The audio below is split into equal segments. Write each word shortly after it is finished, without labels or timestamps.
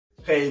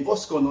Hey,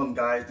 what's going on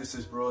guys? This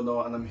is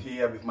Bruno and I'm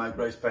here with my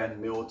great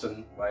friend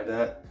Milton right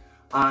there.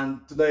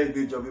 And today's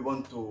video we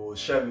want to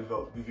share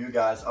with you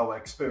guys our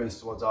experience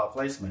towards our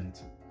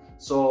placement.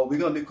 So we're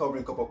going to be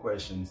covering a couple of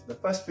questions. The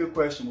first few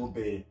questions will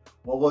be,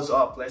 what was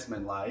our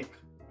placement like?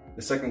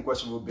 The second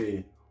question will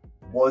be,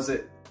 was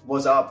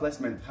our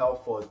placement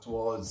helpful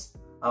towards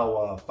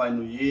our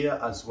final year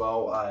as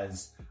well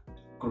as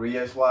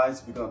careers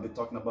wise? We're going to be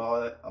talking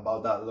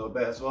about that a little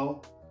bit as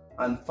well.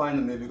 And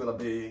finally we're going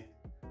to be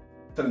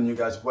telling you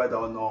guys whether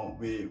or not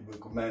we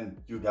recommend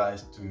you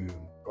guys to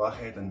go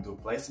ahead and do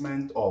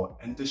placement or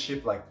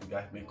internship, like you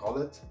guys may call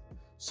it.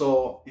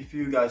 So if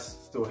you guys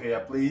still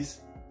here,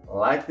 please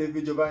like the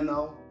video right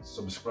now,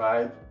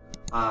 subscribe,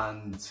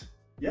 and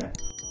yeah,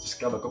 just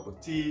grab a cup of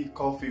tea,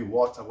 coffee,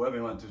 water, whatever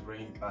you want to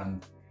drink,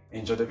 and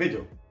enjoy the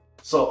video.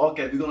 So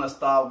okay, we're gonna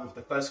start with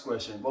the first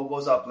question. What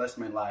was our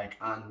placement like?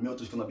 And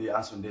Milton's gonna be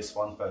answering this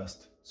one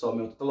first. So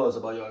Milton, tell us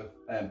about your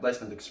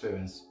placement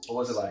experience. What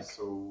was it like?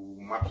 So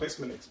my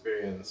placement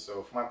experience.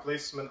 So for my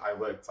placement, I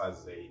worked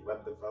as a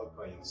web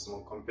developer in a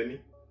small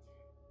company.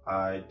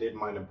 I did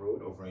mine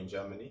abroad over in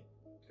Germany.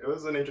 It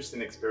was an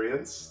interesting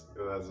experience.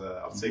 It was,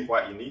 I'd say,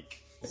 quite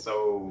unique.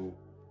 So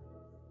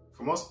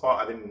for most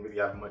part, I didn't really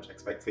have much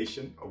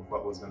expectation of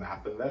what was going to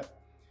happen there.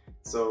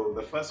 So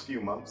the first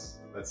few months,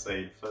 let's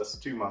say the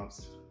first 2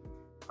 months,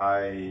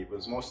 I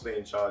was mostly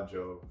in charge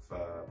of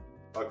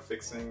bug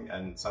fixing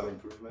and some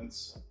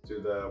improvements to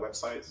the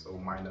website, so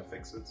minor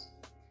fixes.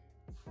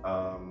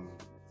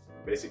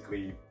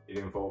 Basically, it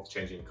involved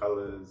changing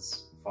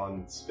colors,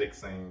 fonts,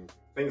 fixing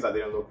things that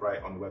didn't look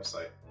right on the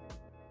website.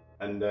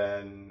 And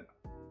then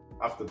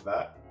after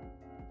that,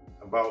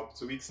 about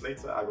 2 weeks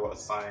later, I got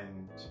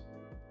assigned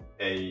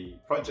a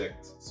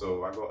project.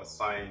 So I got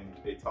assigned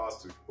a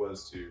task which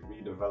was to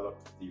redevelop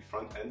the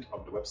front end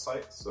of the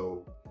website,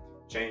 so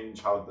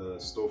change how the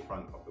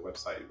storefront of the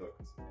website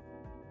looked.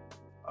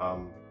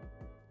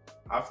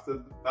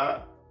 After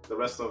that, the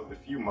rest of the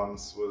few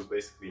months was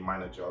basically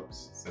minor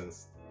jobs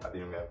since I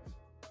didn't have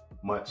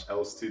much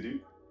else to do.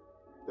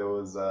 There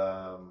was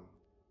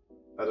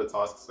other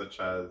tasks such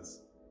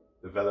as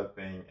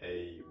developing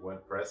a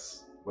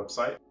WordPress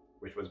website,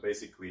 which was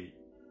basically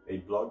a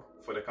blog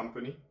for the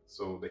company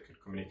so they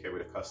could communicate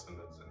with the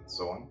customers and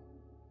so on.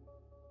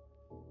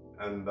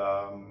 And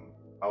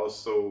I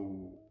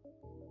also,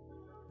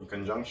 in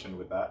conjunction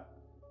with that,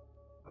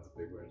 that's a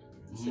big word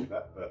to say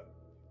that, but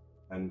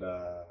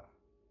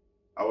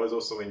I was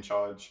also in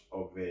charge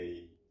of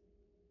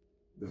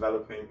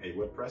developing a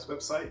WordPress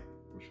website,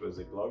 which was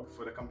a blog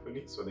for the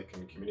company so they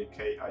can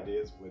communicate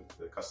ideas with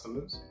the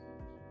customers.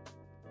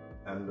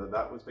 And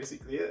that was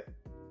basically it.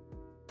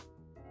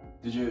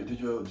 Did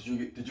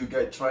you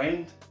get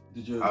trained?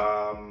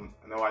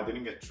 No, I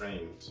didn't get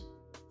trained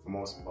for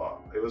most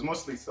part. It was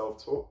mostly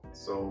self-taught,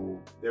 so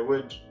they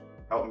would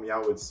help me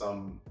out with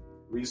some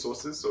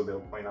resources. So they'll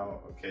point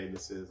out, okay,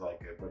 this is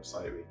like a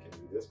website, we can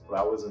do this. But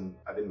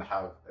I didn't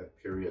have a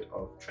period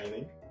of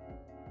training.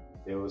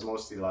 It was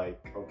mostly like,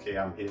 okay,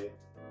 I'm here.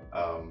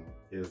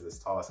 Here's this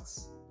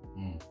tasks.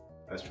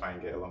 Let's try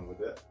and get along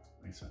with it.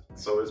 Makes sense.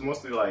 So it's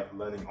mostly like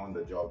learning on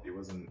the job.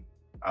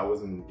 I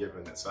wasn't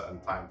given a certain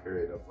time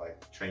period of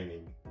like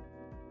training.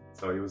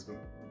 So it was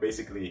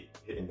basically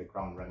hitting the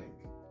ground running.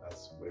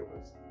 That's what it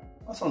was.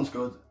 That sounds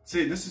good.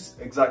 See, this is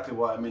exactly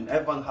what I mean.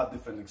 Everyone had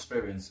different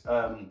experience.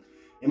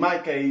 In my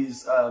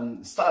case,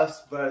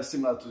 starts very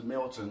similar to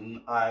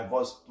Milton. I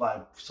was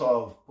like sort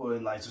of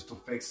putting like just to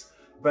fix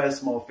very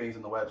small things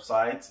on the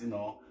website, you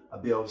know, a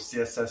bit of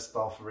CSS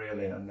stuff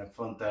really on the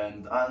front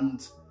end,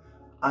 and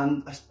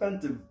I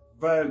spent a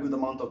very good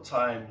amount of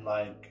time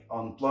like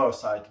on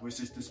Pluralsight, which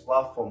is this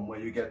platform where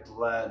you get to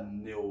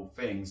learn new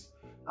things.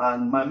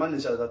 And my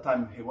manager at the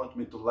time, he wanted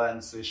me to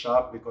learn C#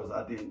 because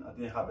I didn't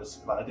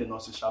know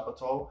C#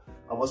 at all.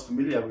 I was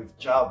familiar with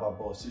Java,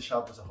 but C#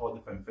 was a whole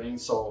different thing.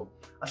 So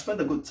I spent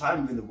a good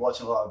time really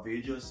watching a lot of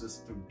videos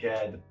just to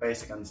get the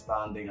basic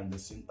understanding and the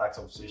syntax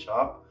of C#.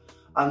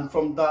 And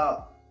from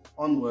that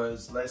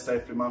onwards, let's say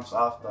 3 months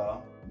after,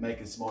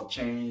 making small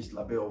change,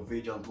 a bit of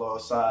video on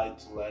Pluralsight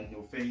to learn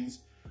new things,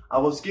 I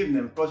was given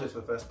a project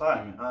for the first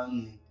time,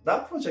 and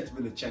that project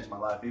really changed my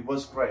life. It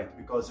was great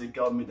because it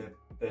gave me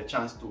the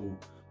chance to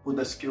put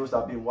the skills that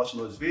I've been watching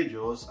those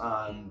videos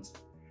and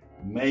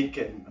make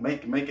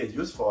it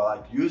useful,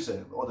 like use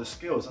it, all the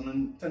skills, and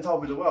then it turns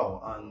out really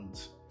well. And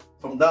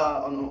from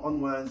that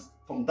onwards,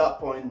 from that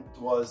point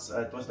towards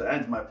the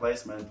end of my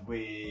placement,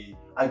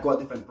 I got a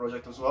different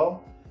project as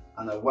well,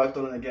 and I worked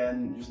on it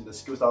again using the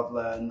skills I've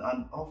learned,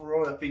 and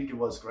overall I think it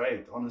was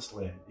great.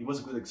 Honestly, it was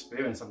a good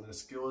experience, and the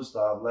skills that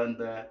I've learned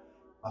there,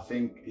 I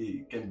think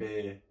it can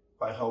be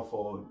quite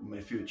helpful in my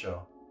future.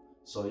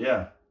 So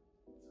yeah,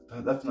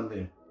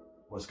 definitely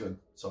was good.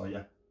 So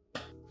yeah.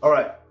 All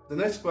right, the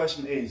next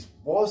question is,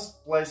 was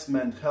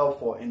placement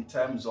helpful in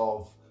terms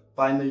of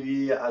final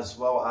year as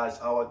well as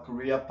our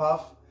career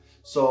path?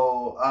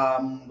 So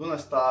I'm gonna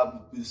start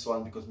with this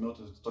one because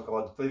Milton will talk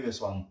about the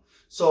previous one.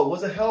 So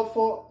was it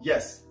helpful?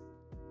 Yes.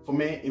 For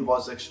me, it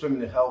was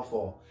extremely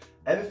helpful.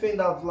 everything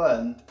that I've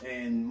learned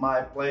in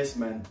my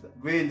placement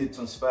really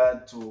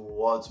transferred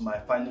towards my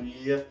final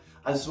year,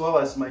 as well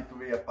as my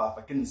career path.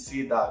 I can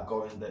see that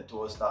going there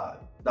towards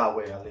that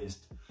way at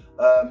least.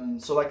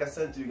 So like I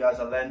said to you guys,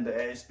 I learned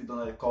the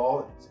ASP.NET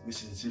Core,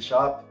 which is C#,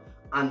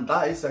 and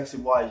that is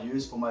actually what I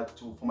use for my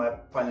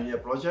final year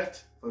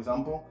project. For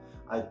example,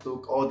 I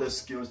took all the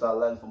skills that I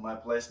learned from my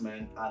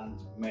placement and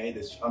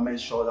I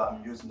made sure that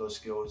I'm using those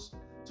skills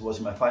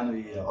towards my final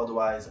year.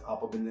 Otherwise, I'll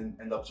probably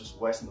end up just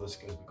wasting those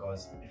skills,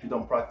 because if you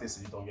don't practice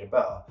it, you don't get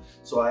better.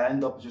 So I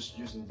end up just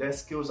using the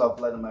skills I've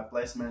learned in my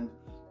placement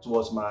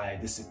towards my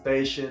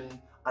dissertation,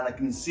 and I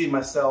can see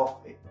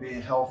myself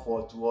being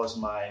helpful towards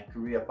my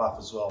career path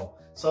as well.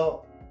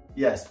 So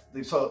yes,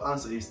 the short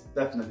answer is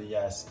definitely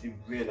yes. It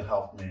really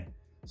helped me.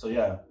 So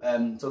yeah,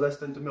 so let's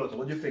turn to Milton.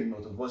 What do you think,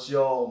 Milton? What's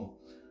your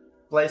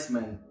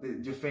placement?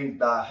 Do you think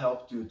that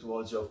helped you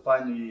towards your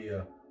final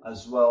year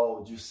as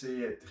well? Do you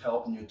see it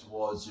helping you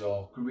towards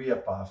your career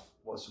path?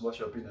 What's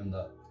your opinion on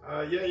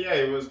that? Yeah,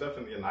 it was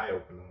definitely an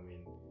eye-opener. I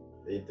mean,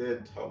 it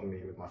did help me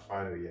with my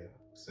final year,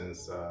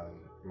 since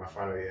in my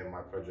final year,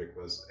 my project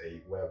was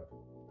a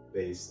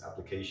web-based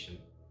application,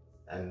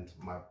 and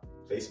my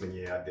placement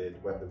year, I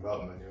did web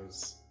development. It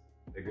was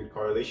a good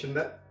correlation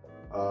there.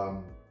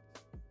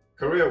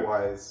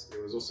 Career-wise,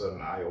 it was also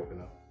an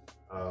eye-opener,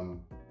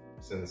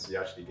 since he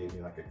actually gave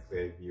me like a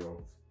clear view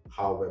of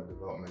how web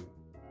development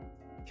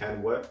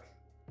can work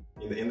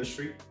in the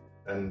industry,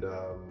 and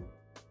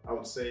I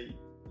would say,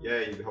 yeah,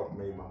 it helped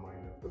make my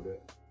mind up a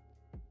bit.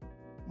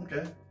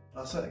 Okay,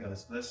 that's it,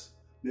 guys. Let's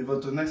move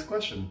on to the next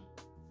question.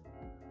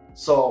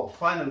 So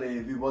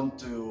finally, we want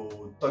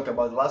to talk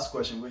about the last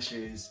question, which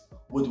is,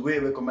 would we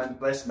recommend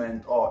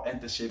placement or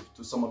internship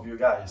to some of you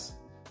guys?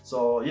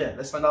 So yeah,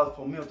 let's find out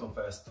from Milton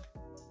first.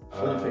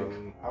 What do you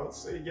think? I would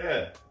say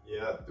yeah,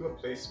 do a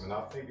placement.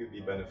 I think it'd be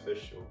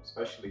beneficial,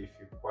 especially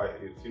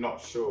if you're not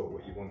sure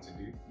what you want to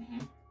do.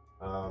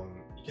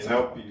 It can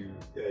help you.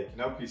 Yeah, it can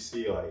help you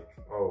see like,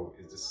 oh,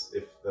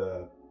 if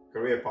the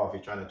career path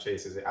you're trying to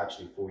chase, is it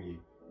actually for you?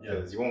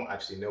 Because you won't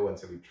actually know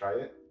until you try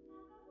it.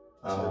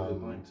 That's a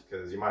good point.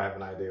 Because you might have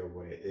an idea of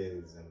what it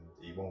is, and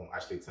it won't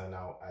actually turn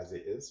out as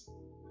it is.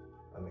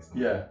 That makes sense.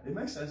 Yeah, it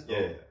makes sense though.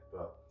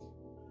 Yeah,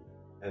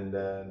 and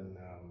then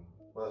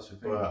what else you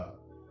think? But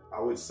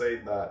I would say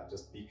that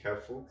just be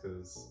careful,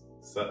 because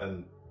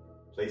certain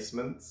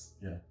placements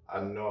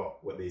are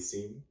not what they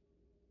seem.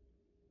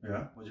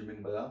 Yeah, what do you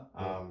mean by that?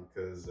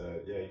 Because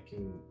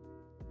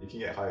you can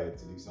get hired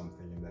to do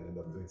something and then end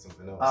up doing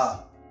something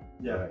else.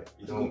 Yeah. Right?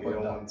 You don't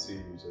want to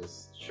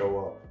just show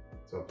up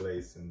to a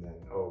place and then,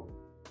 oh,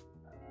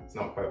 it's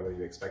not quite what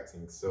you're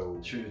expecting. So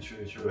true.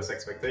 Those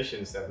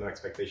expectations have no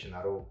expectation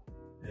at all.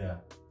 Yeah.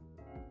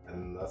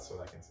 And that's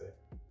what I can say.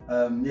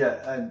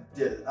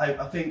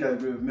 I think I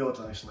agree with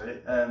Milton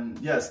actually.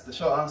 Yes, the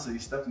short answer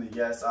is definitely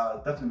yes. I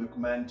definitely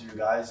recommend you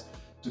guys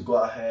to go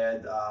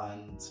ahead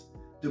and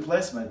do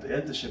placement, the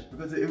internship,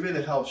 because it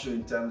really helps you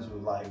in terms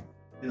of like,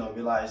 you know,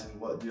 realizing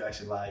what do you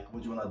actually like,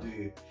 what do you want to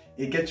do.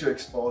 It gets you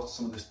exposed to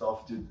some of the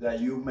stuff that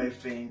you may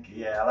think,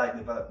 yeah, I like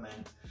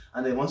development.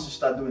 And then once you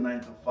start doing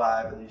 9 to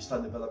 5 and you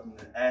start developing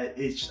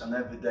each and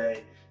every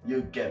day,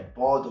 you get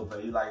bored of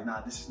it. You're like,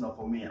 nah, this is not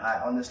for me.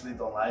 I honestly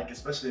don't like it,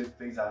 especially if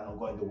things are not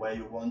going the way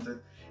you wanted.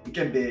 It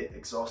can be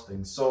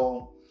exhausting.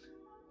 So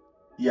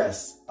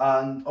yes,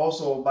 and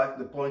also back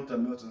to the point that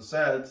Milton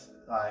said,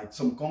 like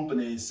some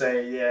companies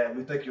say, yeah,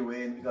 we take you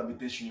in, we're gonna be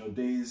teaching you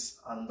this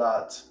and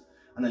that,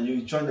 and then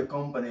you join the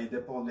company, they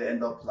probably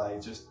end up like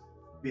just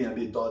being a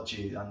bit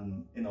dodgy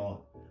and, you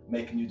know,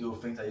 making you do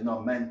things that you're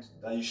not meant,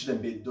 that you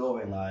shouldn't be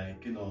doing,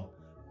 like, you know,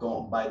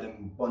 go and buy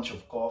them a bunch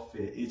of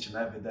coffee each and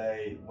every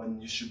day when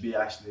you should be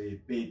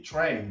actually be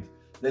trained.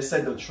 They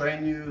say they'll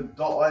train you.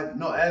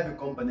 Not every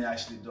company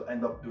actually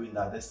end up doing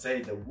that. They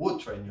say they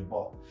would train you,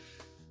 but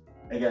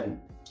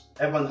again,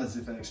 everyone has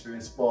different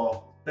experience,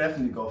 but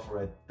definitely go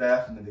for it.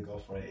 Definitely go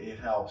for it. It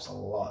helps a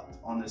lot.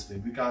 Honestly,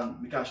 we can't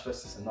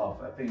stress this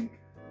enough. I think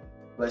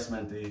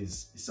placement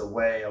is a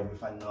way of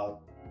finding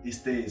out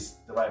is this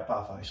the right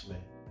path actually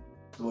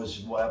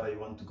towards whatever you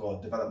want to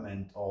go,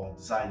 development or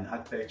design,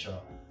 architecture,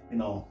 you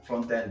know,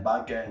 front end,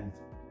 back end,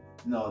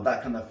 you know,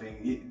 that kind of thing.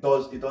 It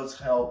does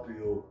help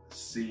you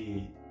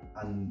see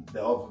and the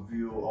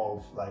overview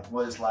of like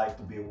what it's like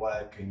to be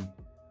working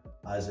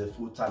as a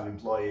full-time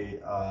employee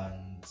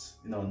and,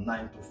 you know,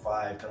 9 to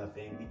 5 kind of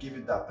thing. It gives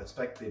you that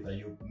perspective that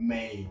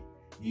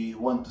you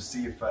want to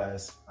see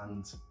first.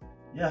 And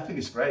yeah, I think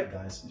it's great,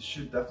 guys. You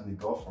should definitely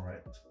go for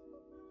it.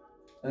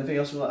 Anything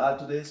else you want to add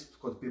to this?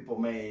 Because people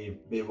may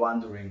be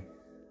wondering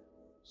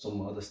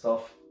some other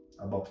stuff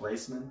about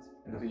placement.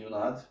 Anything you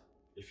want to add?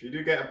 If you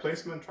do get a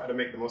placement, try to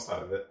make the most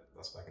out of it.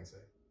 That's what I can say.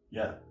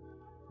 Yeah,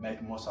 make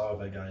the most out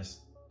of it, guys.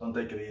 Don't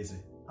take it easy.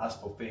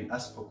 Ask for things,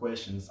 ask for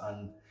questions,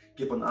 and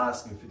keep on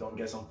asking. If you don't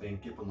get something,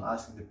 keep on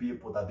asking the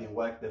people that have been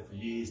working there for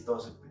years,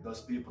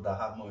 those people that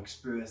have more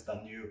experience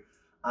than you.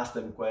 Ask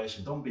them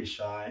questions. Don't be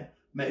shy.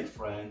 Make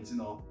friends, you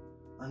know,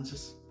 and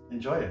just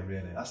enjoy it.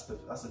 Really, that's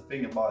the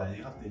thing about it.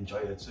 You have to enjoy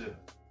it too.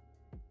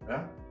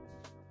 Yeah.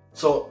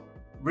 So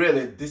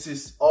really, this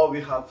is all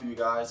we have for you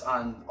guys.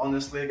 And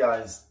honestly,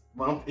 guys,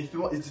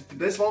 if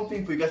there's one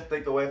thing for you guys to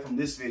take away from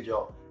this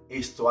video,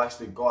 is to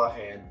actually go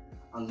ahead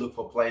and look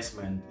for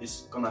placement.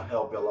 It's gonna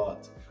help you a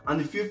lot. And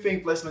if you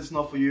think placement is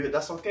not for you,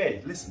 that's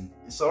okay. Listen,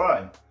 it's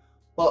alright.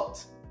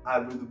 But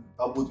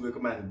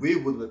we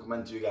would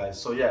recommend to you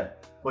guys. So yeah,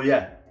 but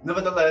yeah,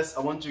 nevertheless,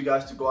 I want you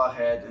guys to go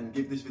ahead and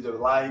give this video a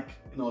like,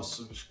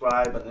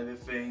 subscribe and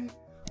everything,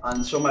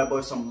 and show my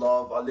boy some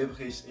love. I'll leave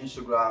his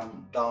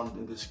Instagram down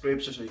in the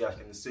description so you guys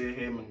can see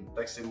him and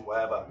text him,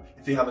 whatever.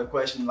 If you have a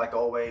question, like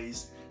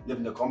always, leave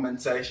in the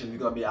comment section. We're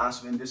gonna be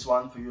answering this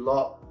one for you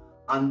lot.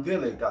 And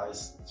really,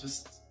 guys,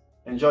 just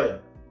enjoy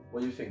it. What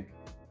do you think?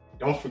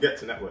 Don't forget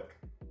to network.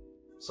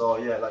 So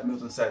yeah, like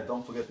Milton said,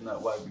 don't forget to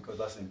network, because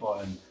that's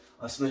important.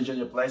 As soon as you join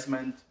your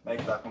placement,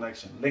 make that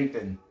connection.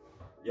 LinkedIn,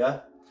 yeah?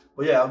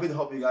 But yeah, I really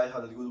hope you guys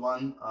had a good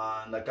one,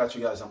 and I'll catch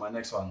you guys on my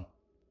next one.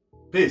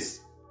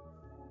 Peace.